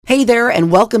Hey there, and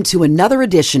welcome to another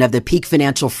edition of the Peak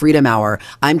Financial Freedom Hour.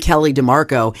 I'm Kelly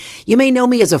DeMarco. You may know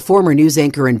me as a former news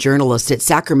anchor and journalist at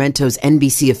Sacramento's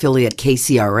NBC affiliate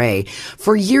KCRA.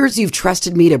 For years, you've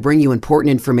trusted me to bring you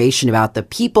important information about the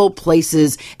people,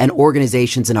 places, and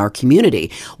organizations in our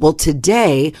community. Well,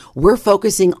 today, we're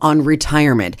focusing on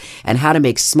retirement and how to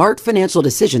make smart financial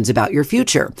decisions about your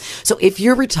future. So if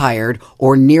you're retired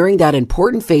or nearing that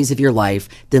important phase of your life,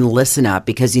 then listen up,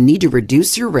 because you need to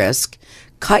reduce your risk,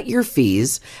 cut your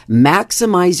fees,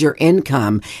 maximize your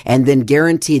income, and then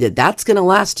guarantee that that's going to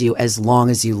last you as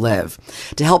long as you live.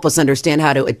 To help us understand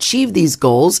how to achieve these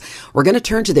goals, we're going to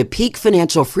turn to the Peak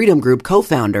Financial Freedom Group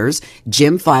co-founders,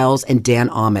 Jim Files and Dan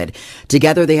Ahmed.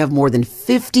 Together, they have more than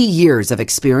 50 years of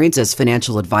experience as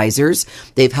financial advisors.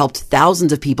 They've helped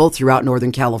thousands of people throughout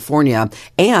Northern California,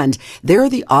 and they're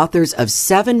the authors of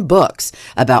 7 books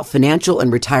about financial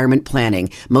and retirement planning.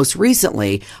 Most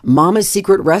recently, Mama's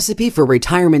Secret Recipe for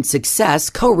Retirement Success,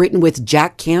 co-written with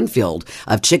Jack Canfield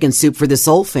of Chicken Soup for the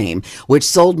Soul fame, which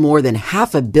sold more than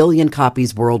 500 million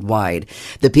copies worldwide.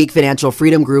 The Peak Financial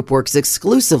Freedom Group works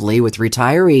exclusively with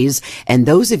retirees and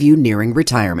those of you nearing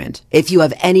retirement. If you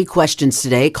have any questions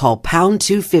today, call pound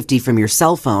 250 from your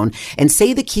cell phone and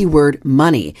say the keyword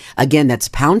money. Again, that's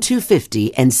pound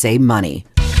 250 and say money.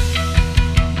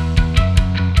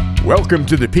 Welcome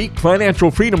to the Peak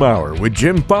Financial Freedom Hour with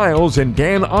Jim Files and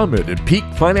Dan Ahmed at Peak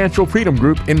Financial Freedom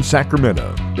Group in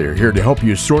Sacramento. They're here to help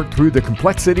you sort through the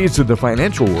complexities of the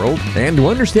financial world and to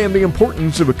understand the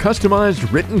importance of a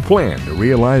customized written plan to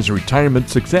realize retirement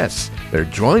success. They're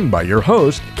joined by your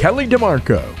host, Kelly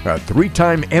DeMarco, a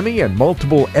 3-time Emmy and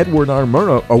multiple Edward R.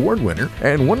 Murrow Award winner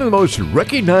and one of the most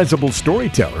recognizable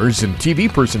storytellers and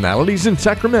TV personalities in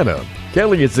Sacramento.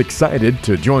 Kelly is excited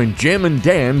to join Jim and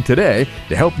Dan today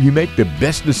to help you make the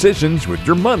best decisions with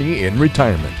your money in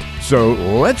retirement. So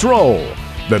let's roll.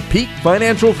 The Peak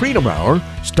Financial Freedom Hour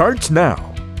starts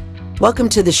now. Welcome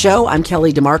to the show. I'm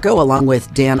Kelly DeMarco along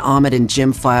with Dan Ahmed and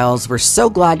Jim Files. We're so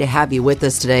glad to have you with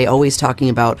us today, always talking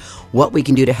about what we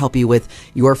can do to help you with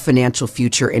your financial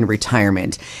future in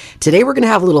retirement. Today we're going to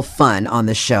have a little fun on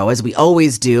the show, as we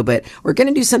always do, but we're going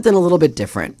to do something a little bit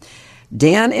different.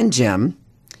 Dan and Jim,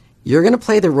 you're going to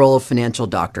play the role of financial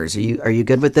doctors. Are you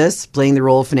good with this, playing the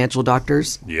role of financial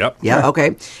doctors? Yep. Yeah,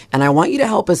 okay. And I want you to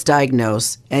help us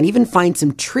diagnose and even find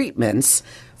some treatments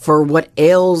for what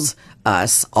ails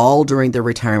us all during the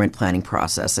retirement planning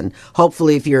process. And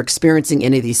hopefully, if you're experiencing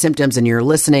any of these symptoms and you're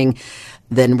listening,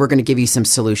 then we're going to give you some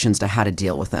solutions to how to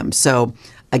deal with them. So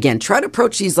again, try to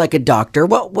approach these like a doctor.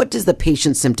 What does the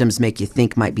patient's symptoms make you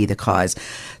think might be the cause?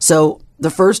 So the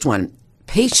first one,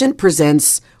 patient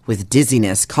presents with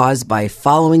dizziness caused by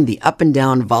following the up and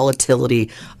down volatility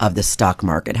of the stock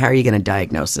market. How are you going to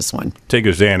diagnose this one? Take a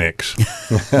Xanax.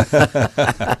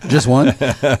 Just one?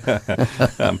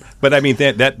 But I mean,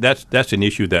 that's an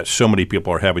issue that so many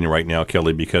people are having right now,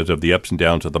 Kelly, because of the ups and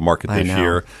downs of the market this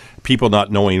year. People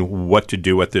not knowing what to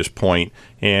do at this point.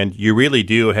 And you really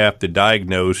do have to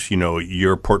diagnose,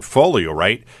 your portfolio,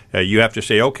 right? You have to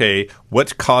say, okay,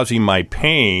 what's causing my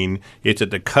pain? Is it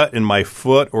the cut in my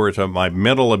foot, or is it my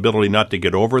mental ability not to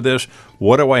get over this?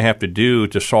 What do I have to do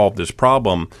to solve this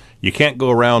problem? You can't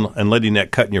go around and letting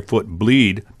that cut in your foot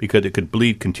bleed, because it could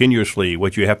bleed continuously.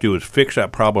 What you have to do is fix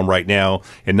that problem right now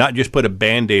and not just put a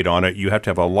Band-Aid on it. You have to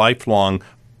have a lifelong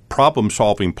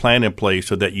problem-solving plan in place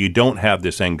so that you don't have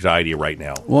this anxiety right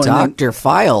now. Well, Dr.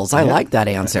 Files, I like that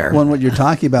answer. Well, what you're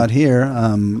talking about here,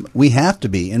 we have to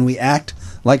be, and we act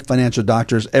like financial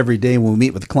doctors every day when we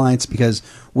meet with clients, because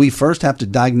we first have to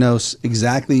diagnose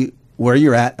exactly where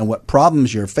you're at and what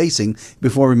problems you're facing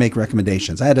before we make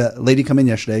recommendations. I had a lady come in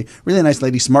yesterday, really nice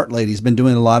lady, smart lady, has been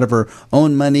doing a lot of her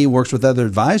own money, works with other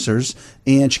advisors,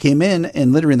 and she came in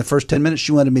and literally in the first 10 minutes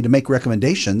she wanted me to make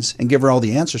recommendations and give her all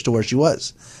the answers to where she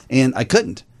was. And I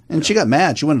couldn't. And she got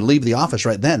mad. She wanted to leave the office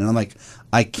right then. And I'm like,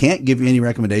 I can't give you any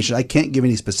recommendations. I can't give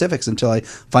any specifics until I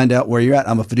find out where you're at.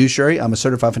 I'm a fiduciary. I'm a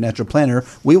certified financial planner.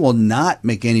 We will not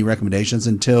make any recommendations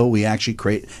until we actually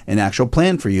create an actual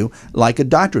plan for you, like a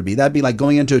doctor would be. That'd be like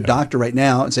going into a doctor right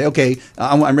now and say, okay,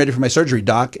 I'm ready for my surgery,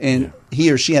 doc. And he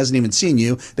or she hasn't even seen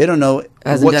you. They don't know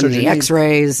hasn't what done surgery any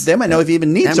X-rays. They might know if you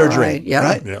even need MRI, surgery. yeah.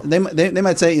 Right? Yeah. They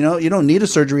might say, you don't need a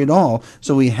surgery at all.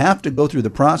 So we have to go through the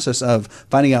process of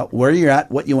finding out where you're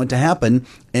at, what you want to happen,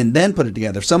 and then put it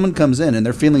together. If someone comes in and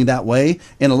they're feeling that way,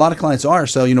 and a lot of clients are,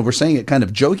 so we're saying it kind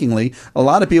of jokingly, a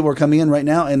lot of people are coming in right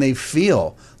now and they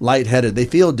feel lightheaded, they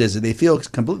feel dizzy, they feel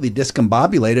completely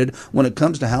discombobulated when it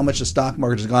comes to how much the stock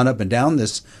market has gone up and down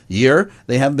this year.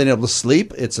 They haven't been able to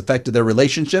sleep. It's affected their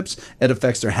relationships, It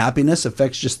affects their happiness,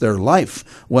 affects just their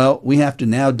life. Well, we have to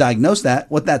now diagnose that.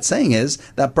 What that's saying is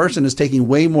that person is taking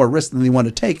way more risk than they want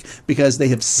to take because they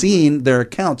have seen their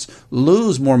accounts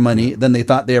lose more money than they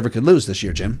thought they ever could lose this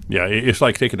year, Jim. Yeah, it's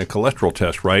like taking a cholesterol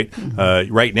test, right?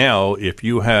 Right now, if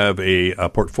you have a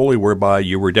portfolio whereby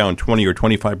you were down 20 or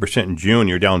 25% in June,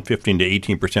 you're down 15 to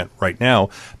 18% right now,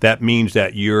 that means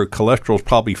that your cholesterol is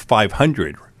probably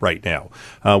 500 right now,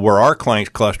 where our client's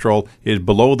cholesterol is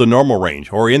below the normal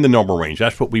range or in the normal range.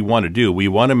 That's what we want to do. We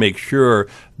want to make sure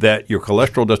that your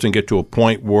cholesterol doesn't get to a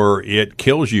point where it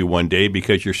kills you one day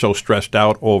because you're so stressed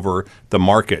out over the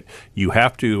market. You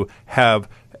have to have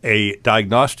a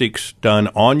diagnostics done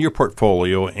on your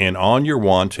portfolio and on your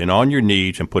wants and on your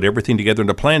needs and put everything together in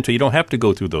a plan so you don't have to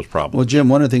go through those problems. Well, Jim,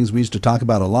 one of the things we used to talk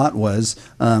about a lot was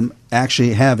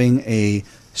actually having a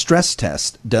stress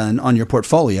test done on your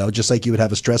portfolio, just like you would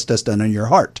have a stress test done on your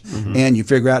heart. And you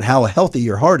figure out how healthy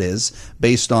your heart is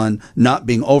based on not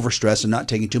being overstressed and not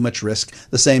taking too much risk.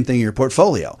 The same thing in your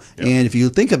portfolio. Yep. And if you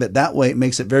think of it that way, it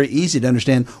makes it very easy to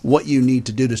understand what you need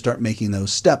to do to start making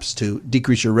those steps to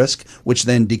decrease your risk, which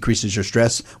then decreases your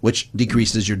stress, which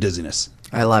decreases your dizziness.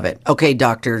 I love it. Okay,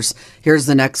 doctors, here's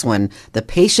the next one. The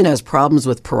patient has problems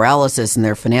with paralysis in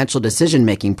their financial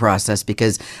decision-making process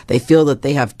because they feel that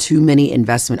they have too many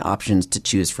investment options to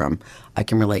choose from. I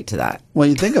can relate to that. When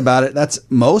you think about it, that's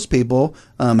most people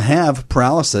have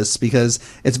paralysis because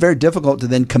it's very difficult to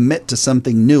then commit to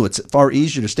something new. It's far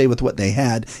easier to stay with what they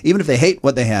had, even if they hate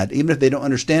what they had, even if they don't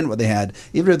understand what they had,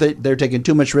 even if they're taking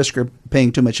too much risk or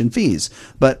paying too much in fees.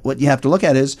 But what you have to look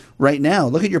at is right now,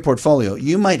 look at your portfolio.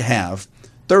 You might have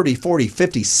 30, 40,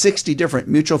 50, 60 different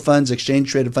mutual funds,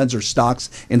 exchange-traded funds, or stocks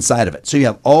inside of it. So you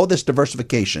have all this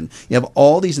diversification. You have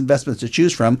all these investments to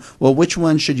choose from. Well, which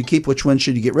one should you keep? Which one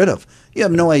should you get rid of? You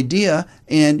have no idea,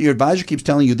 and your advisor keeps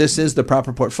telling you this is the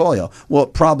proper portfolio. Well,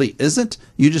 it probably isn't.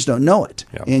 You just don't know it.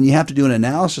 Yep. And you have to do an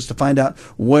analysis to find out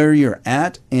where you're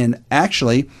at. And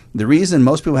actually, the reason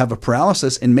most people have a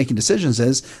paralysis in making decisions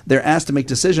is they're asked to make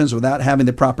decisions without having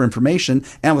the proper information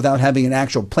and without having an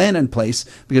actual plan in place,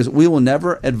 because we will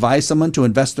never advise someone to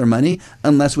invest their money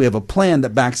unless we have a plan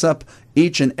that backs up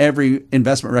each and every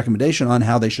investment recommendation on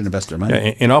how they should invest their money.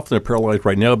 Yeah, and often they're paralyzed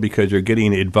right now because they're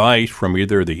getting advice from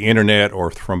either the internet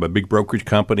or from a big brokerage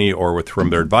company or from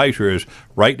their advisors.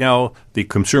 Right now, the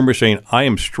consumer is saying, I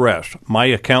am stressed. My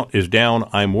account is down.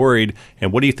 I'm worried.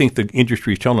 And what do you think the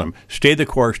industry is telling them? Stay the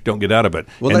course. Don't get out of it.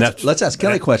 Well, let's ask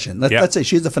Kelly a question. Let's say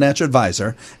she's a financial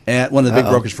advisor at one of the big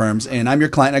brokerage firms, and I'm your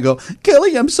client. And I go,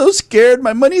 Kelly, I'm so scared.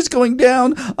 My money's going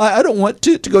down. I don't want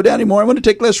to go down anymore. I want to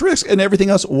take less risk and everything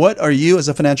else. What are you as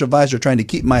a financial advisor trying to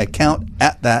keep my account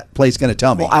at that place going to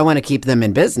tell me? Well, I want to keep them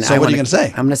in business. So what are you going to say?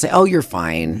 I'm going to say, oh, you're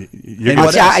fine.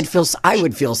 I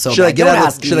would feel so bad. Should I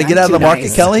get out of the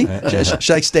market, Kelly?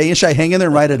 Should I stay and should I hang in there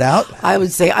and write it out? I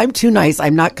would say, I'm too nice.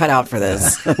 I'm not cut out for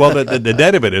this. Well, the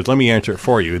debt of it is, let me answer it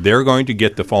for you. They're going to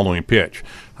get the following pitch.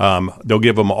 They'll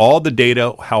give them all the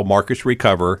data, how markets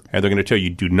recover, and they're going to tell you,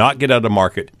 do not get out of the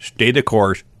market, stay the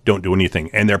course, don't do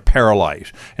anything. And they're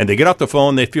paralyzed. And they get off the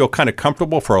phone, they feel kind of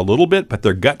comfortable for a little bit, but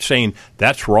their gut saying,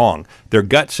 that's wrong. Their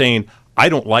gut saying, I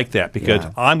don't like that because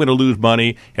I'm going to lose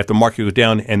money if the market goes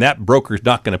down, and that broker's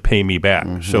not going to pay me back.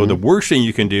 Mm-hmm. So the worst thing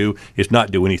you can do is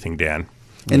not do anything, Dan.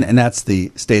 And that's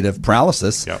the state of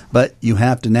paralysis. Yep. But you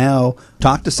have to now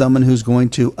talk to someone who's going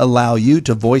to allow you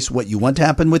to voice what you want to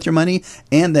happen with your money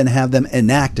and then have them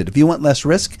enact it. If you want less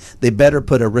risk, they better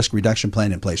put a risk reduction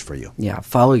plan in place for you. Yeah,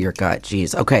 follow your gut.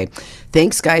 Jeez. Okay.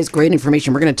 Thanks, guys. Great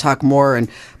information. We're going to talk more and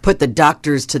put the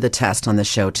doctors to the test on the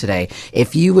show today.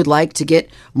 If you would like to get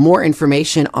more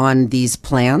information on these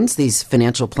plans, these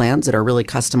financial plans that are really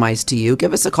customized to you,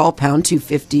 give us a call, pound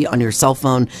 250 on your cell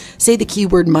phone. Say the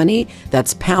keyword money.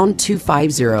 That's pound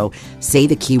 250. Say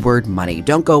the keyword money.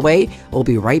 Don't go away. We'll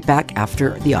be right back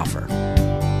after the offer.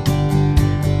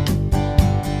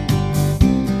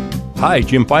 Hi,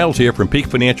 Jim Files here from Peak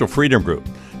Financial Freedom Group.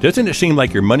 Doesn't it seem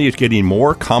like your money is getting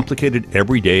more complicated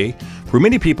every day? For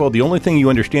many people, the only thing you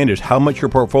understand is how much your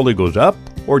portfolio goes up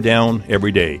or down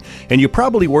every day. And you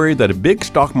probably worry that a big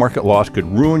stock market loss could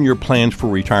ruin your plans for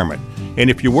retirement. And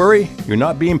if you worry, you're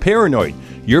not being paranoid.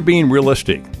 You're being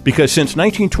realistic. Because since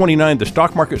 1929, the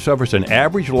stock market suffers an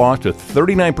average loss of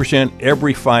 39%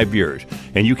 every 5 years.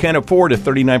 And you can't afford a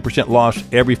 39% loss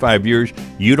every 5 years.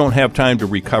 You don't have time to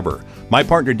recover. My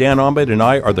partner Dan Ahmed and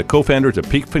I are the co-founders of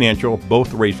Peak Financial,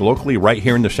 both raised locally right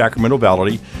here in the Sacramento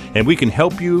Valley, and we can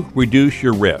help you reduce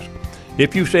your risk.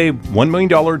 If you save $1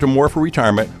 million or more for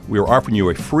retirement, we are offering you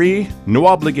a free,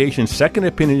 no-obligation second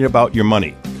opinion about your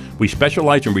money. We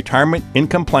specialize in retirement,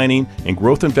 income planning, and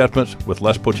growth investments with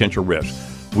less potential risk.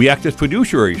 We act as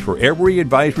fiduciaries for every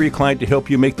advisory client to help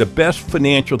you make the best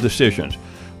financial decisions.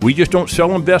 We just don't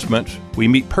sell investments. We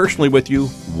meet personally with you,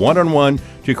 one-on-one,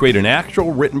 to create an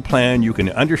actual written plan you can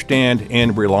understand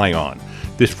and rely on.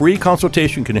 This free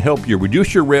consultation can help you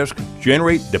reduce your risk,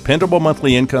 generate dependable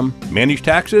monthly income, manage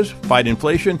taxes, fight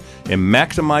inflation, and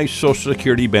maximize Social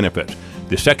Security benefits.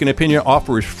 The Second Opinion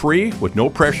offer is free with no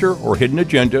pressure or hidden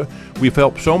agenda. We've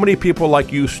helped so many people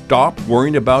like you stop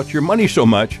worrying about your money so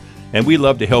much, and we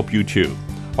love to help you too.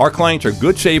 Our clients are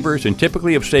good savers and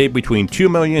typically have saved between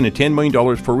 $2 million and $10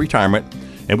 million for retirement,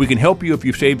 and we can help you if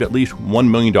you've saved at least $1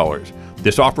 million.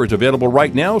 This offer is available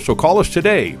right now, so call us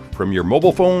today. From your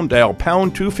mobile phone, dial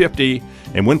pound 250,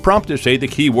 and when prompted, say the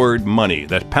keyword money.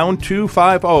 That's pound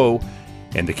 250,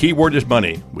 and the keyword is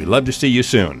money. We'd love to see you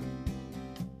soon.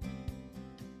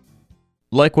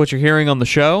 Like what you're hearing on the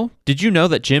show? Did you know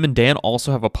that Jim and Dan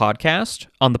also have a podcast?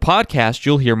 On the podcast,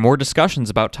 you'll hear more discussions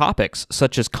about topics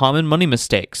such as common money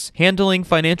mistakes, handling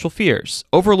financial fears,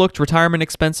 overlooked retirement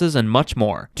expenses, and much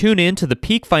more. Tune in to the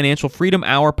Peak Financial Freedom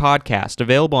Hour podcast,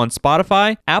 available on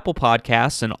Spotify, Apple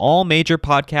Podcasts, and all major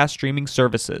podcast streaming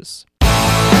services.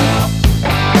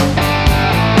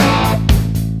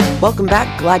 Welcome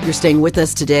back. Glad you're staying with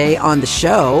us today on the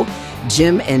show.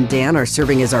 Jim and Dan are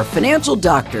serving as our financial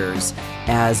doctors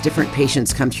as different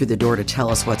patients come through the door to tell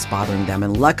us what's bothering them.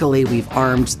 And luckily, we've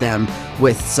armed them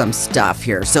with some stuff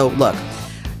here. So look,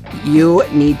 you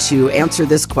need to answer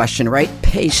this question, right?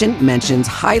 Patient mentions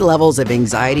high levels of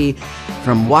anxiety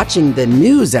from watching the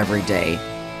news every day.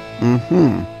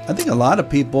 I think a lot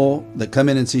of people that come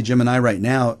in and see Jim and I right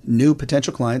now, new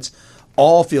potential clients,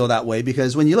 all feel that way,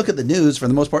 because when you look at the news, for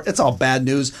the most part, it's all bad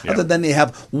news. Yep. Other than they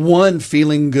have one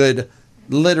feeling good,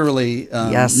 literally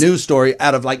news story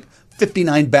out of like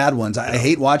 59 bad ones. I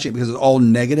hate watching it because it's all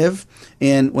negative.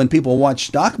 And when people watch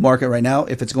stock market right now,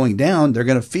 if it's going down, they're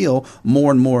going to feel more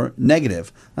and more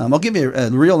negative. I'll give you a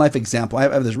real life example. I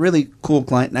have this really cool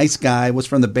client, nice guy, was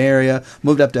from the Bay Area,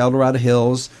 moved up to El Dorado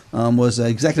Hills, was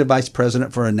executive vice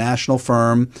president for a national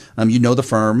firm. You know the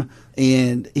firm.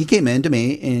 And he came in to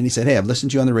me and he said, "Hey, I've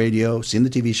listened to you on the radio, seen the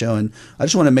TV show, and I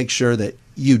just want to make sure that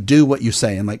you do what you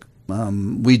say." I'm like,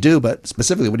 we do, but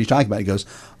specifically, what are you talking about? He goes,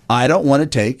 "I don't want to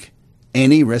take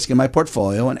any risk in my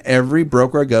portfolio, and every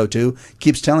broker I go to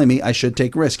keeps telling me I should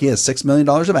take risk." He has $6 million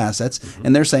of assets,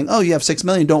 and they're saying, "Oh, you have $6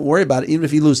 million, don't worry about it. Even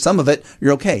if you lose some of it,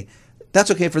 you're okay."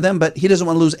 That's okay for them, but he doesn't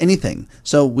want to lose anything.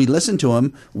 So we listened to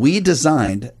him. We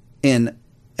designed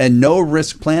a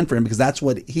no-risk plan for him because that's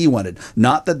what he wanted.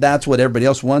 Not that that's what everybody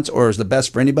else wants or is the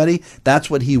best for anybody. That's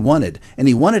what he wanted. And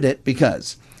he wanted it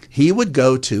because he would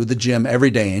go to the gym every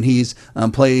day, and he's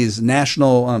plays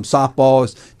national softball.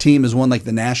 His team has won like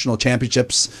the national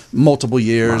championships multiple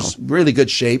years. Wow. Really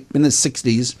good shape, in the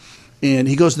 60s. And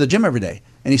he goes to the gym every day.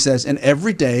 And he says, and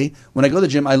every day when I go to the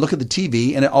gym, I look at the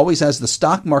TV, and it always has the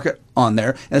stock market on there,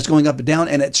 and it's going up and down,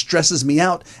 and it stresses me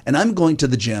out. And I'm going to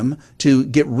the gym to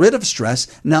get rid of stress.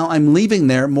 Now I'm leaving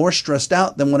there more stressed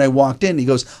out than when I walked in. He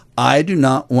goes, "I do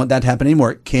not want that to happen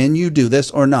anymore. Can you do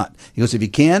this or not?" He goes, "If you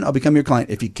can, I'll become your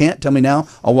client. If you can't, tell me now.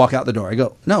 I'll walk out the door." I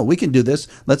go, "No, we can do this.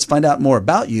 Let's find out more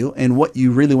about you and what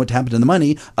you really want to happen to the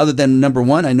money. Other than, number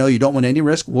one, I know you don't want any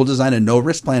risk. We'll design a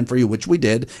no-risk plan for you," which we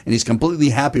did, and he's completely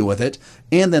happy with it.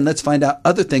 "And then let's find out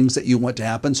other things that you want to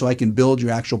happen so I can build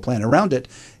your actual plan around it."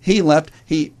 He left.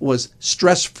 He was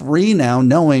stress-free now,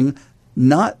 knowing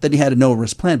not that he had a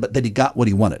no-risk plan, but that he got what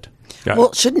he wanted.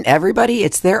 Well, shouldn't everybody?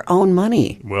 It's their own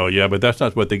money. Well, yeah, but that's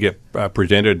not what they get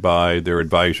presented by their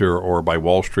advisor or by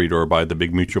Wall Street or by the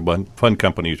big mutual fund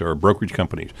companies or brokerage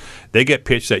companies. They get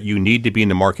pitched that you need to be in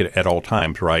the market at all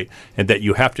times, right? And that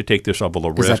you have to take this level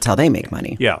of risk. Because that's how they make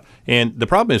money. Yeah. And the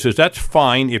problem is that's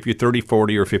fine if you're 30,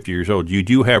 40, or 50 years old. You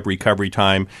do have recovery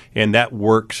time, and that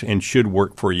works and should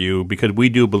work for you because we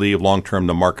do believe long-term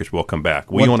the markets will come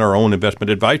back. We own our own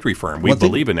investment advisory firm. We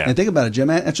believe in that. And think about it,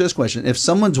 Jim. Answer this question. If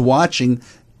someone's watching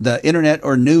the internet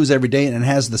or news every day and it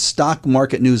has the stock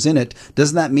market news in it,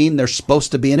 doesn't that mean they're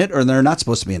supposed to be in it or they're not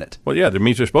supposed to be in it? Well, yeah, that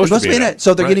means they're supposed to be in it.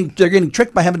 So they're getting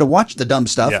tricked by having to watch the dumb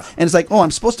stuff. Yeah. And it's like, oh,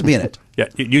 I'm supposed to be in it. Yeah.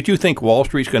 You do think Wall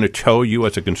Street's going to tell you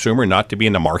as a consumer not to be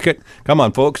in the market? Come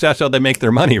on, folks. That's how they make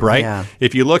their money, right? Yeah.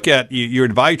 If you look at your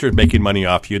advisors making money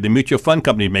off you, the mutual fund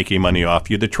company making money off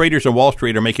you, the traders on Wall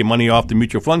Street are making money off the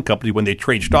mutual fund company when they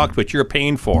trade stocks, which you're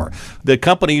paying for. The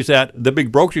companies the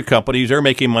big brokerage companies, they're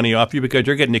making money off you because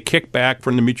they're getting a kickback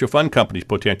from the mutual fund companies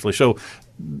potentially. So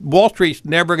Wall Street's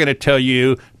never going to tell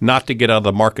you not to get out of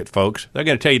the market, folks. They're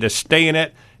going to tell you to stay in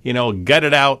it, gut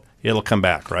it out. It'll come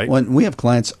back, right? When we have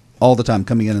clients all the time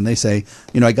coming in and they say,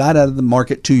 I got out of the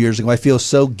market 2 years ago. I feel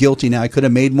so guilty now. I could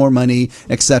have made more money,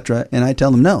 etc. And I tell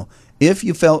them, no. If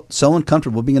you felt so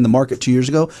uncomfortable being in the market 2 years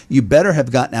ago, you better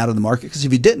have gotten out of the market, because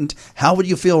if you didn't, how would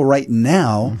you feel right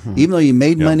now? Even though you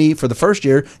made money for the first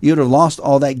year, you would have lost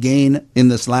all that gain in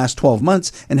this last 12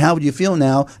 months. And how would you feel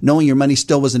now knowing your money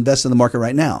still was invested in the market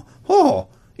right now? Oh,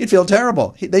 you'd feel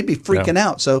terrible. They'd be freaking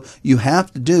out. So you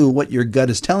have to do what your gut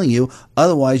is telling you.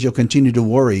 Otherwise, you'll continue to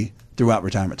worry throughout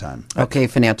retirement time. Okay,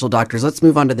 financial doctors, let's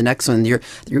move on to the next one.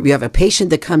 We have a patient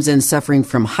that comes in suffering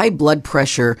from high blood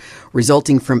pressure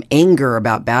resulting from anger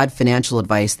about bad financial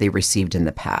advice they received in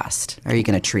the past. How are you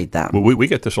going to treat them? Well, we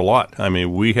get this a lot. I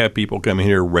mean, we have people come in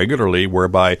here regularly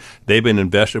whereby they've been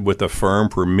invested with a firm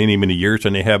for many, many years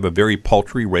and they have a very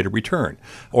paltry rate of return.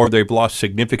 Or they've lost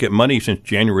significant money since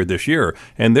January this year,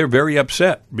 and they're very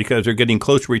upset because they're getting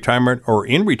close to retirement or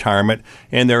in retirement,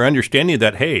 and they're understanding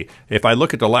that, hey, if I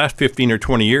look at the last 15 or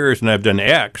 20 years and I've done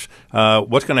X,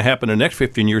 what's going to happen in the next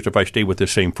 15 years if I stay with the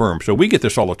same firm? So we get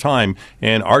this all the time,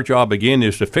 and our job, again,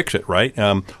 is to fix it, right?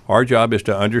 Our job is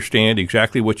to understand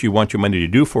exactly what you want your money to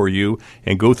do for you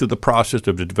and go through the process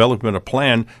of the development of a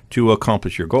plan to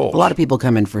accomplish your goals. A lot of people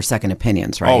come in for second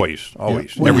opinions, right? Always,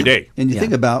 every day. And you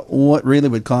think about what really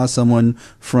would cause someone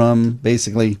from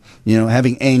basically,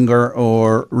 having anger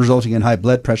or resulting in high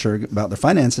blood pressure about their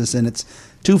finances, and it's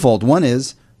twofold. One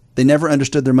is they never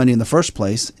understood their money in the first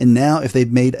place, and now if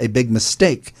they've made a big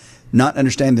mistake, not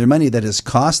understanding their money that has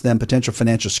cost them potential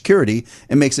financial security,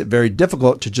 it makes it very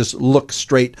difficult to just look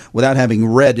straight without having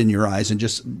red in your eyes and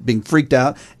just being freaked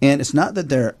out. And it's not that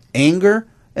they're anger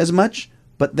as much,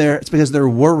 but it's because they're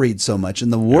worried so much,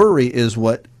 and the worry is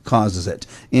what causes it.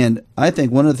 And I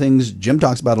think one of the things Jim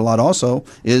talks about a lot also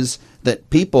is that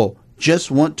people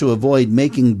just want to avoid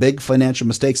making big financial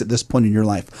mistakes at this point in your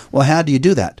life. Well, how do you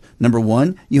do that? Number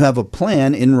one, you have a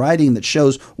plan in writing that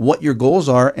shows what your goals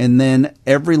are, and then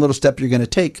every little step you're going to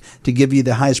take to give you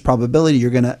the highest probability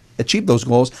you're going to achieve those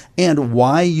goals, and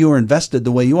why you're invested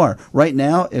the way you are. Right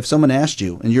now, if someone asked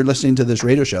you, and you're listening to this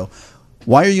radio show,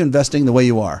 why are you investing the way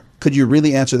you are? Could you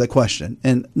really answer that question?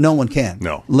 And no one can.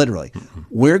 No. Literally.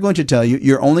 We're going to tell you,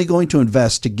 you're only going to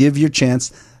invest to give your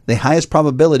chance the highest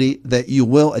probability that you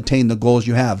will attain the goals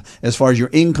you have as far as your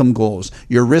income goals,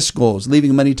 your risk goals,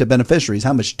 leaving money to beneficiaries,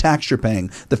 how much tax you're paying,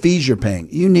 the fees you're paying.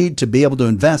 You need to be able to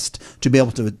invest to be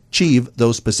able to achieve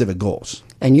those specific goals.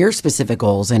 And your specific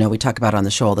goals, I know we talk about on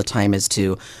the show all the time, is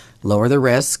to lower the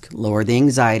risk, lower the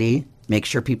anxiety, make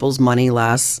sure people's money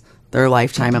lasts their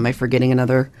lifetime. Am I forgetting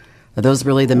another? Are those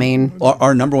really the main?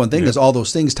 Our number one thing is all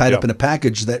those things tied up in a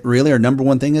package. That really our number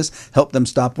one thing is help them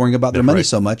stop worrying about their money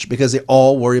so much, because they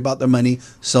all worry about their money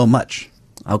so much.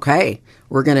 Okay.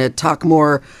 We're going to talk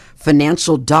more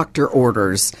financial doctor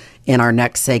orders in our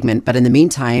next segment. But in the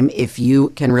meantime, if you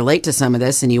can relate to some of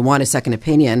this and you want a second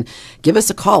opinion, give us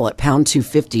a call at pound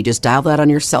 250. Just dial that on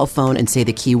your cell phone and say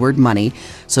the keyword money.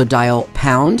 So dial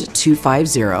pound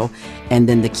 250 and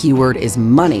then the keyword is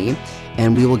money,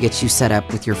 and we will get you set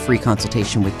up with your free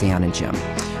consultation with Dan and Jim.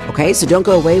 Okay, so don't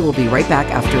go away. We'll be right back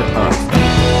after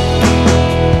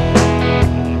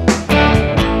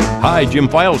Hi, Jim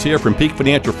Files here from Peak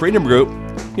Financial Freedom Group.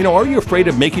 Are you afraid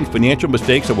of making financial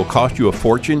mistakes that will cost you a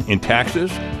fortune in taxes?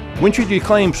 When should you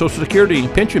claim Social Security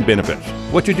and pension benefits?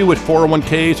 What to do with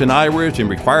 401ks and IRAs and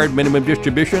required minimum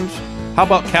distributions? How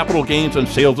about capital gains on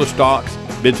sales of stocks,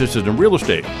 businesses, and real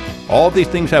estate? All these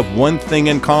things have one thing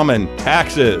in common: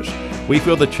 taxes. We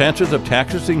feel the chances of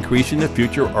taxes increasing in the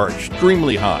future are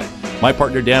extremely high. My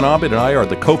partner Dan Ahmed and I are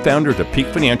the co-founders of Peak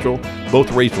Financial,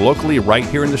 both raised locally right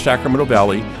here in the Sacramento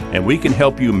Valley, and we can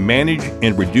help you manage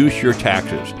and reduce your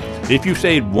taxes. If you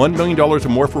saved $1 million or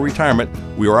more for retirement,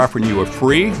 we are offering you a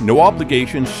free, no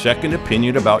obligation second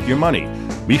opinion about your money.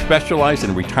 We specialize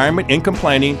in retirement income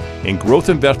planning and growth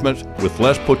investments with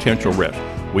less potential risk.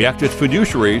 We act as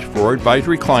fiduciaries for our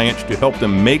advisory clients to help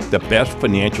them make the best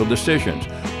financial decisions.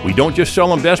 We don't just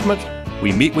sell investments.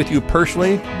 We meet with you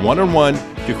personally, one-on-one,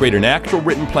 to create an actual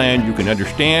written plan you can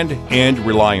understand and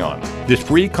rely on. This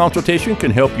free consultation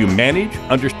can help you manage,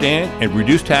 understand, and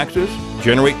reduce taxes,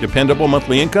 generate dependable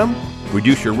monthly income,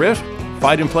 reduce your risk,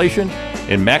 fight inflation,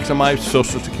 and maximize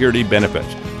Social Security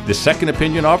benefits. This second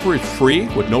opinion offer is free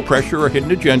with no pressure or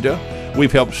hidden agenda.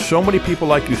 We've helped so many people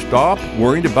like you stop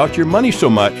worrying about your money so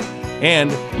much, and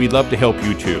we'd love to help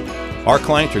you too. Our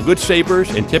clients are good savers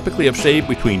and typically have saved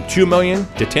between $2 million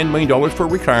to $10 million for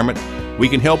retirement. We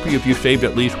can help you if you've saved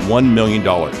at least $1 million.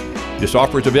 This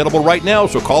offer is available right now,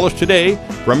 so call us today.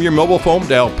 From your mobile phone,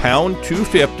 dial pound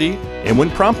 250, and when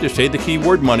prompted, say the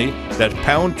keyword money. That's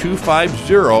pound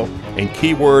 250, and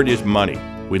keyword is money.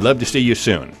 We'd love to see you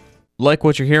soon. Like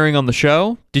what you're hearing on the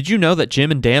show? Did you know that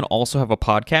Jim and Dan also have a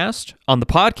podcast? On the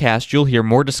podcast, you'll hear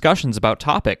more discussions about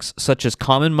topics such as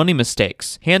common money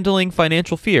mistakes, handling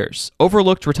financial fears,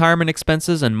 overlooked retirement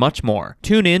expenses, and much more.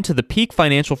 Tune in to the Peak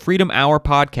Financial Freedom Hour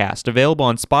podcast, available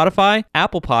on Spotify,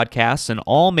 Apple Podcasts, and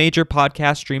all major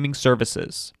podcast streaming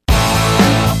services.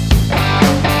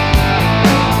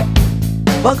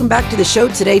 Welcome back to the show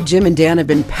today. Jim and Dan have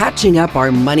been patching up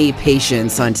our money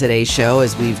patients on today's show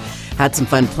as we've had some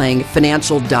fun playing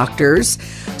financial doctors.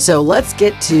 So let's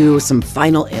get to some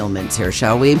final ailments here,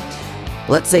 shall we?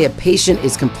 Let's say a patient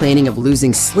is complaining of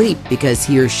losing sleep because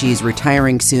he or she's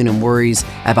retiring soon and worries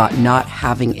about not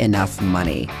having enough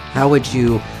money. How would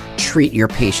you treat your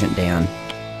patient, Dan?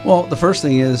 Well, the first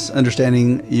thing is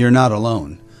understanding you're not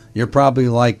alone. You're probably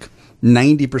like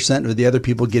 90% of the other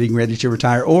people getting ready to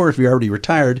retire, or if you're already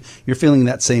retired, you're feeling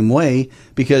that same way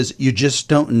because you just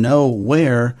don't know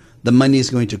where the money is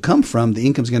going to come from, the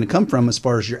income is going to come from as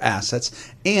far as your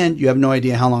assets, and you have no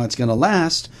idea how long it's going to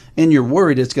last, and you're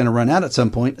worried it's going to run out at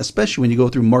some point, especially when you go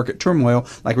through market turmoil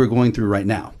like we're going through right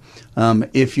now.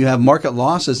 If you have market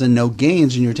losses and no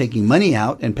gains and you're taking money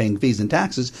out and paying fees and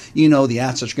taxes, you know the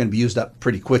assets are going to be used up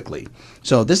pretty quickly.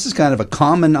 So this is kind of a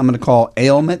common, I'm going to call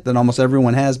ailment that almost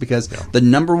everyone has because the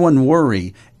number one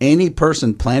worry any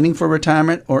person planning for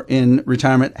retirement or in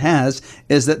retirement has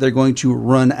is that they're going to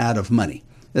run out of money.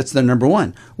 That's the number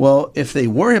one. Well, if they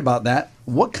worry about that,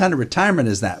 what kind of retirement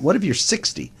is that? What if you're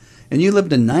 60 and you live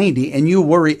to 90 and you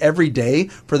worry every day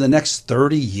for the next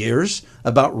 30 years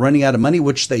about running out of money,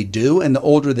 which they do, and the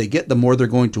older they get, the more they're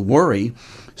going to worry.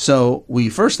 So we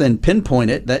first then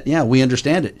pinpoint it that, yeah, we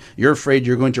understand it. You're afraid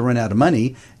you're going to run out of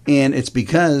money, and it's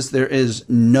because there is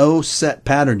no set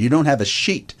pattern. You don't have a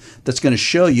sheet that's going to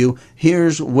show you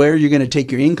here's where you're going to take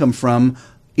your income from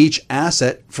each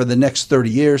asset for the next 30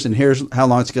 years, and here's how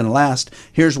long it's going to last.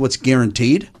 Here's what's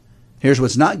guaranteed. Here's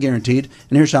what's not guaranteed,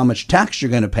 and here's how much tax you're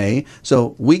going to pay.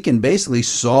 So we can basically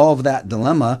solve that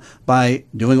dilemma by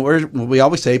doing what we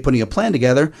always say, putting a plan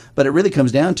together. But it really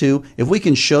comes down to if we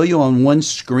can show you on one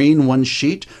screen, one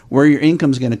sheet, where your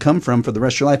income is going to come from for the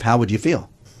rest of your life, how would you feel?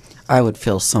 I would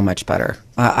feel so much better.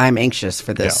 I'm anxious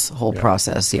for this whole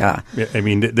process. Yeah. I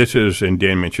mean, this is, and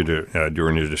Dan mentioned it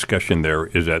during his discussion there,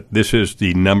 is that this is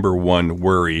the number one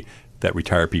worry that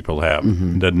retired people have.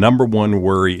 Mm-hmm. The number one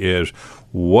worry is,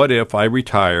 what if I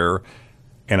retire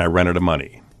and I run out of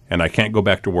money and I can't go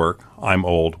back to work? I'm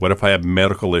old. What if I have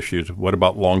medical issues? What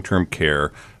about long-term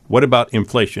care? What about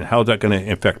inflation? How is that going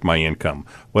to affect my income?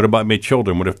 What about my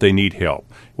children? What if they need help?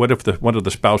 What if one of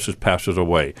the spouses passes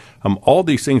away? All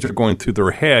these things are going through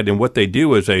their head, and what they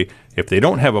do is if they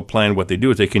don't have a plan, what they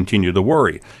do is they continue to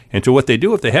worry. And so what they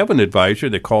do, if they have an advisor,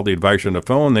 they call the advisor on the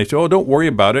phone, and they say, oh, don't worry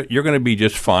about it. You're going to be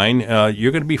just fine.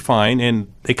 You're going to be fine.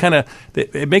 And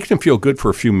it makes them feel good for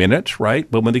a few minutes, right?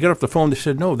 But when they get off the phone, they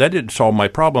said, no, that didn't solve my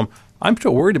problem. I'm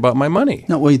still worried about my money.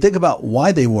 No, well, you think about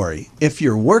why they worry. If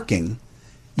you're working,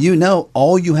 you know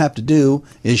all you have to do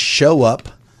is show up,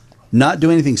 not do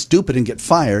anything stupid and get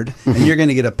fired, and you're going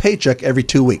to get a paycheck every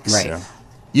 2 weeks. Right. Yeah.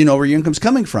 You know where your income's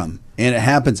coming from. And it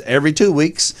happens every 2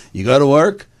 weeks. You go to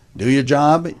work, do your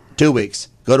job, 2 weeks.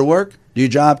 Go to work, do your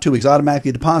job, 2 weeks,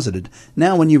 automatically deposited.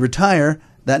 Now when you retire,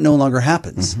 that no longer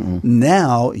happens. Mm-hmm.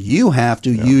 Now you have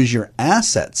to use your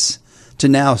assets to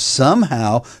now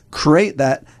somehow create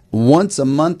that once a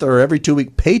month or every 2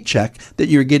 week paycheck that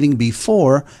you're getting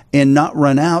before and not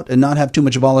run out and not have too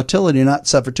much volatility and not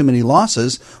suffer too many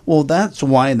losses. Well, that's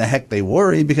why in the heck they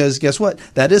worry, because guess what?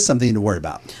 That is something to worry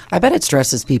about. I bet it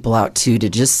stresses people out too to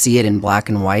just see it in black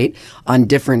and white on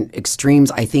different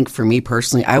extremes. I think for me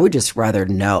personally, I would just rather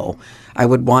know. I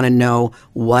would want to know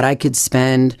what I could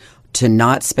spend to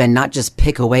not spend, not just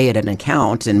pick away at an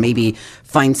account and maybe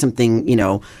find something,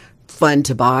 fun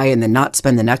to buy and then not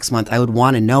spend the next month. I would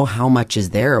want to know how much is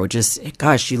there. Or just,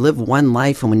 gosh, you live one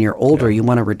life, and when you're older, you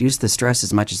want to reduce the stress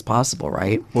as much as possible,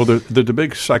 right? Well, there's a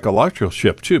big psychological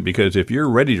shift too, because if you're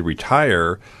ready to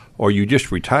retire or you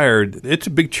just retired, it's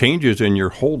big changes in your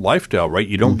whole lifestyle, right?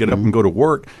 You don't get up and go to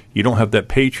work. You don't have that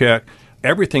paycheck.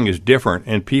 Everything is different,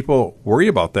 and people worry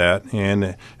about that.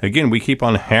 And again, we keep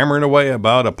on hammering away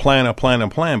about a plan.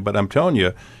 But I'm telling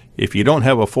you, if you don't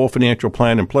have a full financial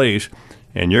plan in place,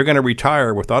 and you're going to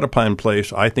retire without a plan in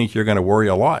place, I think you're going to worry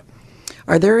a lot.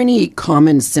 Are there any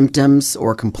common symptoms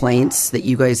or complaints that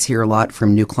you guys hear a lot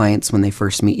from new clients when they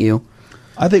first meet you?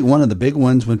 I think one of the big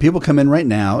ones when people come in right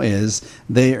now is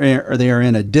they are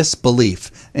in a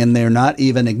disbelief, and they're not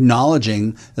even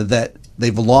acknowledging that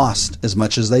they've lost as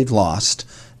much as they've lost.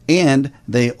 And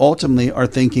they ultimately are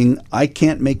thinking, I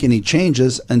can't make any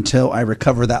changes until I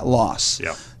recover that loss.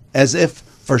 Yeah. As if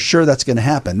for sure that's going to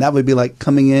happen. That would be like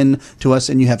coming in to us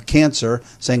and you have cancer,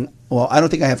 saying, well, I don't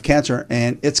think I have cancer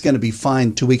and it's going to be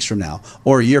fine 2 weeks from now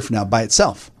or a year from now by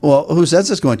itself. Well, who says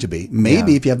it's going to be?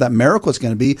 Maybe if you have that miracle, it's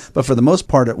going to be, but for the most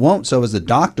part, it won't. So as a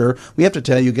doctor, we have to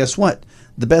tell you, guess what?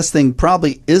 The best thing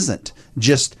probably isn't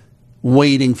just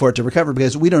waiting for it to recover,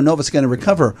 because we don't know if it's going to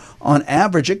recover. On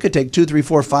average, it could take 2, 3,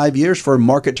 4, 5 years for a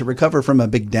market to recover from a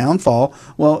big downfall.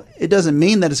 Well, it doesn't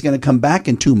mean that it's going to come back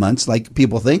in 2 months like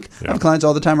people think. I have clients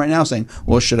all the time right now saying,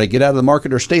 well, should I get out of the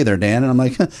market or stay there, Dan? And I'm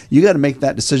like, you got to make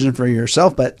that decision for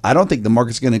yourself, but I don't think the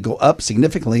market's going to go up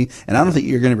significantly, and I don't think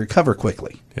you're going to recover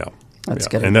quickly. Yeah. That's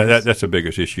good. And that's the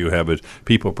biggest issue you have is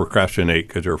people procrastinate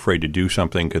because they're afraid to do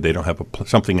something because they don't have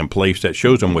something in place that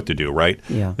shows them what to do, right?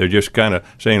 Yeah. They're just kind of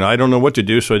saying, I don't know what to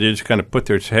do, so they just kind of put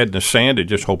their head in the sand and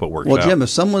just hope it works out. Well, Jim, if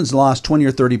someone's lost 20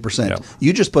 or 30%,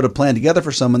 you just put a plan together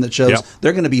for someone that shows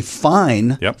they're going to be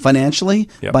fine financially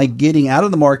by getting out of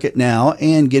the market now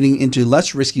and getting into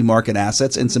less risky market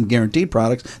assets and some guaranteed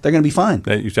products. They're going to be fine.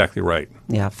 That's exactly right.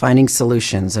 Yeah, finding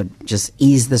solutions that just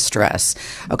ease the stress.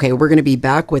 Okay, we're going to be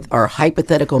back with our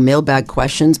hypothetical mailbag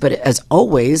questions, but as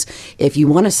always, if you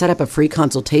want to set up a free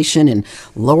consultation and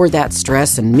lower that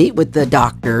stress and meet with the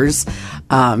doctors,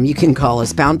 you can call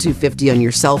us pound 250 on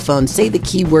your cell phone. Say the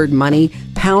keyword money,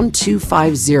 pound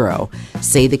 250.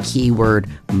 Say the keyword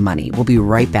money. We'll be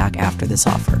right back after this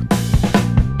offer.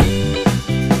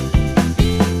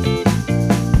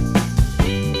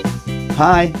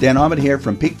 Hi, Dan Ahmed here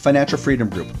from Peak Financial Freedom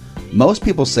Group. Most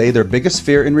people say their biggest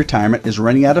fear in retirement is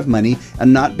running out of money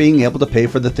and not being able to pay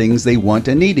for the things they want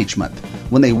and need each month.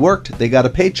 When they worked, they got a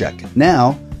paycheck.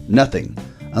 Now, nothing.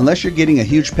 Unless you're getting a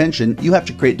huge pension, you have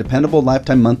to create dependable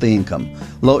lifetime monthly income.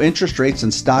 Low interest rates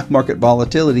and stock market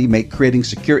volatility make creating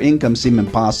secure income seem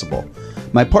impossible.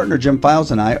 My partner Jim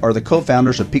Files and I are the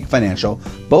co-founders of Peak Financial,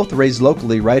 both raised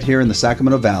locally right here in the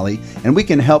Sacramento Valley, and we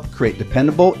can help create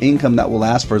dependable income that will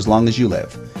last for as long as you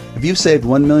live. If you've saved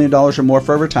 $1 million or more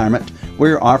for retirement,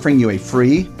 we're offering you a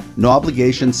free, no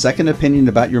obligation second opinion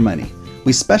about your money.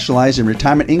 We specialize in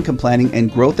retirement income planning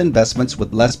and growth investments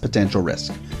with less potential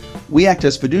risk. We act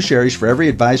as fiduciaries for every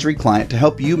advisory client to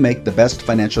help you make the best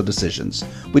financial decisions.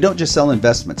 We don't just sell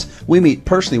investments. We meet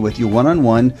personally with you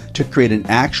one-on-one to create an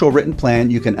actual written plan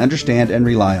you can understand and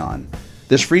rely on.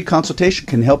 This free consultation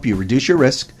can help you reduce your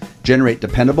risk, generate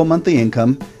dependable monthly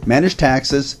income, manage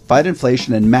taxes, fight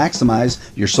inflation, and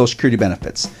maximize your Social Security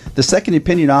benefits. The second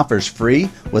opinion offer is free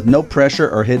with no pressure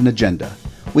or hidden agenda.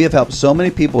 We have helped so many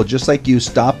people just like you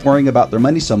stop worrying about their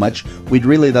money so much, we'd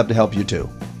really love to help you too.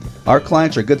 Our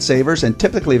clients are good savers and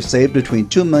typically have saved between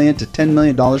 $2 million to $10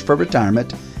 million for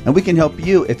retirement, and we can help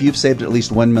you if you've saved at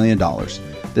least $1 million.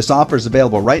 This offer is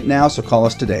available right now, so call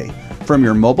us today. From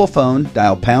your mobile phone,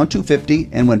 dial pound 250,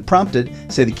 and when prompted,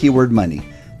 say the keyword money.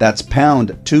 That's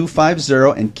pound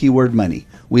 250 and keyword money.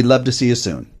 We'd love to see you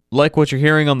soon. Like what you're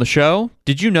hearing on the show?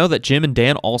 Did you know that Jim and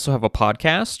Dan also have a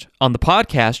podcast? On the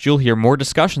podcast, you'll hear more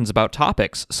discussions about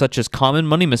topics such as common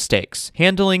money mistakes,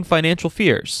 handling financial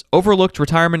fears, overlooked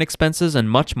retirement expenses, and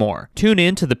much more. Tune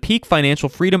in to the Peak Financial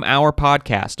Freedom Hour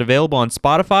podcast, available on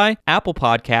Spotify, Apple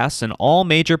Podcasts, and all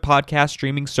major podcast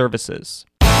streaming services.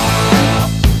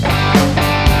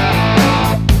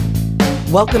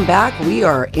 Welcome back. We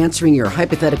are answering your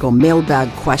hypothetical mailbag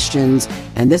questions,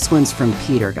 and this one's from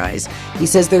Peter, guys. He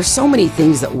says, there's so many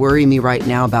things that worry me right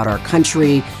now about our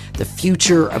country, the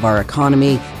future of our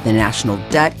economy, the national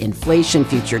debt, inflation,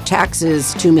 future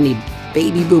taxes, too many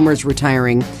baby boomers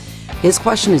retiring. His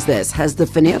question is this: has the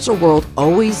financial world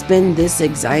always been this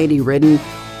anxiety-ridden,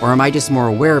 or am I just more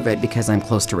aware of it because I'm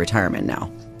close to retirement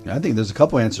now? I think there's a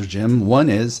couple answers, Jim. One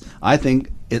is, I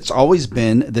think it's always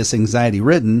been this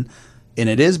anxiety-ridden. And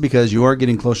it is because you are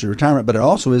getting closer to retirement, but it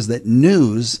also is that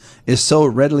news is so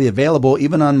readily available.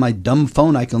 Even on my dumb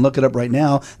phone, I can look it up right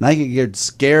now, and I can get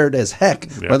scared as heck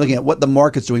by looking at what the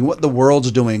market's doing, what the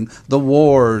world's doing, the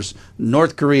wars,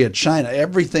 North Korea, China,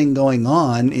 everything going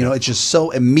on. You know, it's just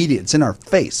so immediate. It's in our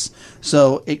face.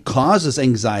 So it causes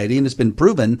anxiety, and it's been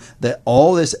proven that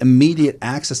all this immediate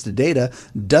access to data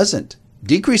doesn't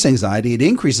decrease anxiety. It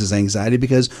increases anxiety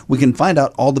because we can find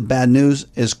out all the bad news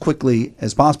as quickly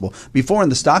as possible. Before in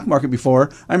the stock market,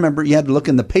 I remember you had to look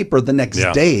in the paper the next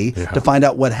day to find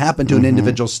out what happened to an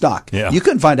individual stock. You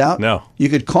couldn't find out. No. You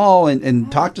could call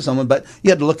and talk to someone, but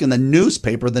you had to look in the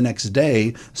newspaper the next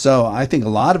day. So I think a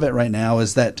lot of it right now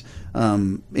is that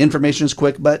information is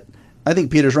quick, but I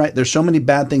think Peter's right. There's so many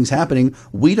bad things happening.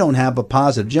 We don't have a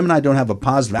positive. Jim and I don't have a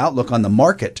positive outlook on the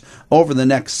market over the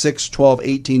next 6, 12,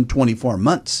 18, 24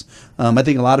 months. I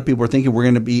think a lot of people are thinking we're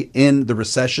going to be in the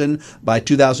recession by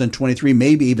 2023,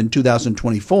 maybe even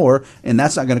 2024, and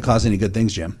that's not going to cause any good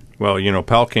things, Jim. Well,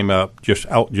 Powell came out just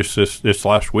this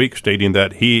last week stating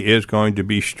that he is going to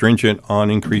be stringent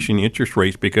on increasing interest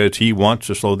rates because he wants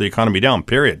to slow the economy down,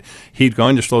 period. He's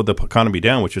going to slow the economy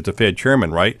down, which is the Fed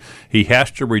chairman, right? He has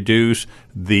to reduce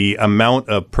the amount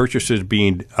of purchases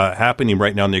being happening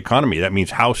right now in the economy. That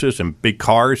means houses and big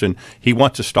cars, and he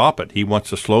wants to stop it. He wants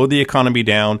to slow the economy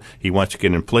down. He wants to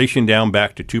get inflation down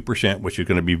back to 2%, which is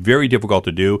going to be very difficult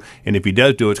to do. And if he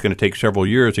does do it, it's going to take several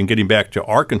years. And getting back to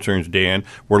our concerns, Dan,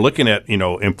 we're looking at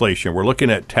inflation. We're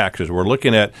looking at taxes. We're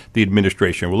looking at the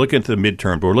administration. We're looking at the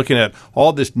midterms. We're looking at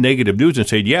all this negative news and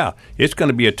saying, yeah, it's going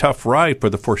to be a tough ride for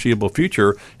the foreseeable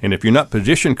future. And if you're not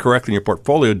positioned correctly in your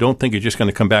portfolio, don't think it's just going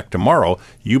to come back tomorrow.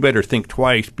 You better think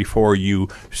twice before you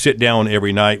sit down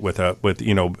every night with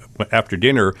after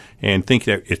dinner and think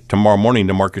that tomorrow morning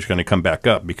the market's going to come back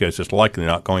up, because it's likely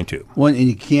not going to. Well, and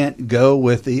you can't go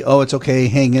with the, it's okay,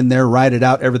 hang in there, ride it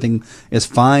out, everything is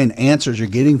fine answers you're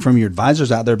getting from your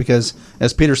advisors out there, because,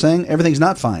 as Peter's saying, everything's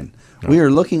not fine. We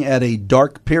are looking at a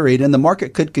dark period, and the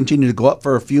market could continue to go up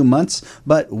for a few months,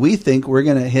 but we think we're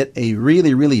going to hit a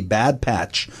really, really bad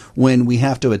patch when we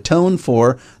have to atone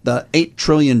for the $8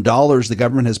 trillion the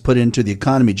government has put into the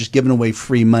economy, just giving away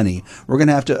free money. We're going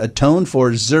to have to atone for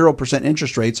 0%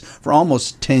 interest rates for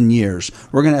almost 10 years.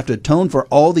 We're going to have to atone for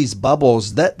all these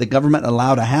bubbles that the government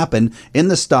allowed to happen in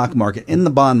the stock market, in the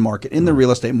bond market, in the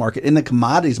real estate market, in the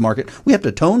commodities market. We have to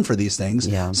atone for these things.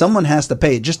 Yeah. Someone has to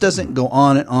pay. It just doesn't go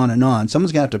on and on and on.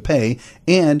 Someone's going to have to pay,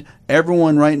 and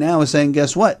everyone right now is saying,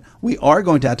 guess what? We are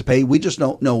going to have to pay. We just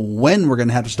don't know when we're going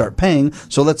to have to start paying,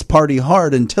 so let's party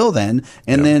hard until then,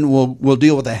 and then we'll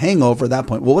deal with the hangover at that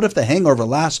point. Well, what if the hangover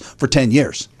lasts for 10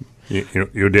 years?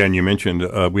 Dan, you mentioned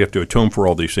we have to atone for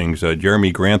all these things.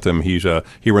 Jeremy Grantham, he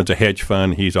runs a hedge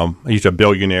fund. He's a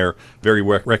billionaire, very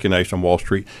recognized on Wall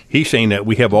Street. He's saying that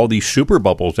we have all these super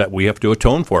bubbles that we have to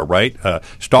atone for, right?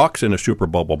 Stocks in a super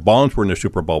bubble, bonds were in a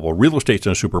super bubble, real estate's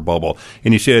in a super bubble.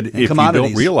 And he said, if you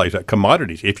don't realize that,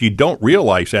 commodities, if you don't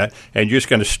realize that and you're just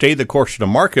going to stay the course of the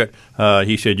market,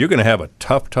 he said, you're going to have a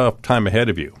tough time ahead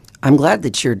of you. I'm glad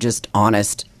that you're just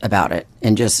honest about it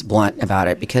and just blunt about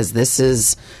it, because this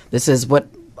is what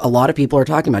a lot of people are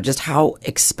talking about, just how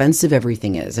expensive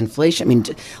everything is. Inflation. I mean,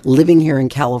 living here in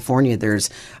California,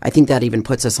 I think that even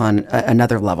puts us on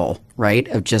another level, right,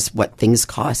 of just what things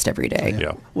cost every day.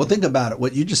 Yeah. Well, think about it.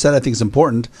 What you just said, I think, is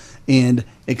important, and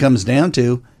it comes down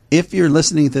to, if you're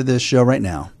listening to this show right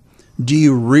now, do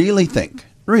you really think,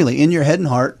 really in your head and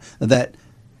heart, that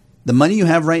the money you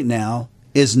have right now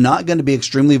is not going to be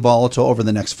extremely volatile over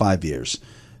the next 5 years?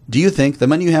 Do you think the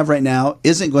money you have right now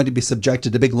isn't going to be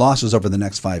subjected to big losses over the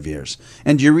next 5 years?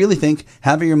 And do you really think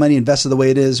having your money invested the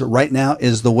way it is right now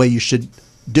is the way you should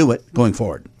do it going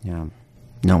forward? Yeah.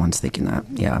 No one's thinking that.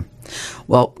 Yeah.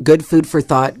 Well, good food for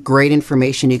thought. Great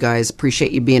information, you guys.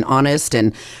 Appreciate you being honest.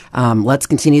 And let's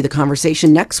continue the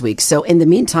conversation next week. So in the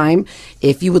meantime,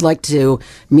 if you would like to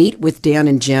meet with Dan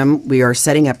and Jim, we are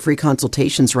setting up free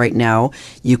consultations right now.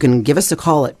 You can give us a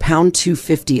call at pound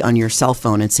 250 on your cell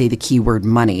phone and say the keyword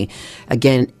money.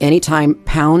 Again, anytime,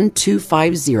 pound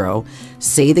 250,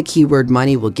 say the keyword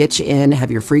money. We'll get you in,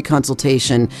 have your free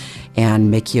consultation, and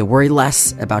make you worry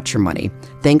less about your money.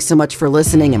 Thanks so much for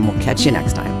listening, and we'll catch you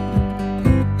next time.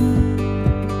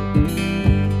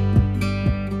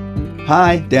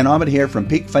 Hi, Dan Ahmed here from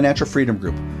Peak Financial Freedom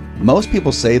Group. Most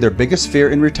people say their biggest fear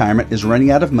in retirement is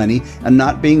running out of money and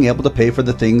not being able to pay for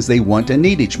the things they want and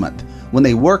need each month. When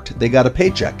they worked, they got a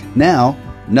paycheck. Now,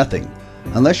 nothing.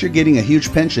 Unless you're getting a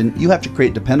huge pension, you have to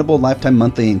create dependable lifetime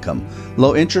monthly income.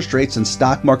 Low interest rates and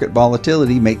stock market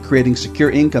volatility make creating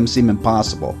secure income seem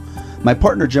impossible. My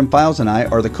partner Jim Files and I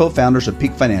are the co-founders of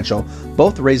Peak Financial,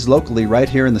 both raised locally right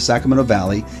here in the Sacramento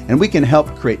Valley, and we can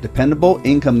help create dependable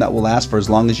income that will last for as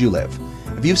long as you live.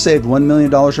 If you've saved $1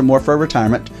 million or more for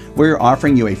retirement, we're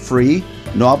offering you a free,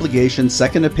 no obligation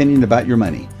second opinion about your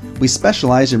money. We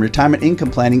specialize in retirement income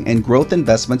planning and growth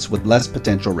investments with less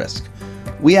potential risk.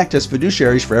 We act as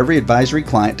fiduciaries for every advisory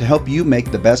client to help you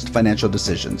make the best financial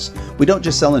decisions. We don't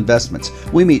just sell investments.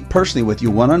 We meet personally with you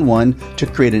one-on-one to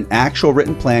create an actual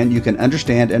written plan you can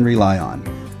understand and rely on.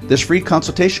 This free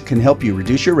consultation can help you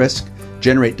reduce your risk,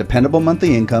 generate dependable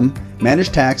monthly income,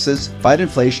 manage taxes, fight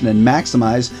inflation, and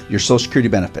maximize your Social Security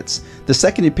benefits. The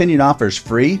second opinion offer is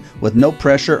free with no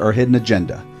pressure or hidden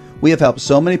agenda. We have helped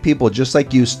so many people just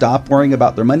like you stop worrying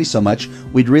about their money so much.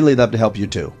 We'd really love to help you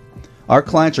too. Our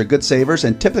clients are good savers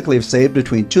and typically have saved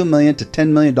between $2 million to $10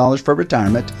 million for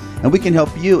retirement, and we can help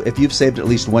you if you've saved at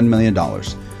least $1 million.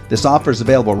 This offer is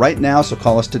available right now, so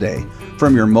call us today.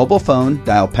 From your mobile phone,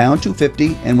 dial pound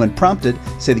 250, and when prompted,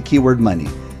 say the keyword money.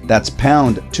 That's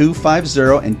pound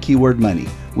 250 and keyword money.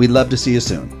 We'd love to see you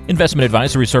soon. Investment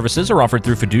advisory services are offered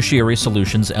through Fiduciary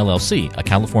Solutions, LLC, a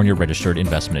California registered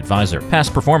investment advisor.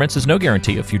 Past performance is no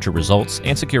guarantee of future results,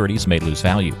 and securities may lose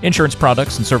value. Insurance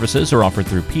products and services are offered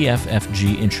through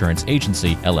PFFG Insurance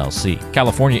Agency, LLC.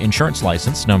 California Insurance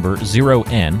License number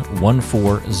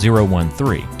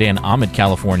 0N14013. Dan Ahmed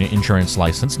California Insurance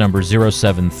License number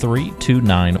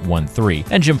 0732913.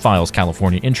 And Jim Files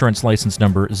California Insurance License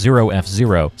number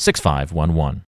 0F06511.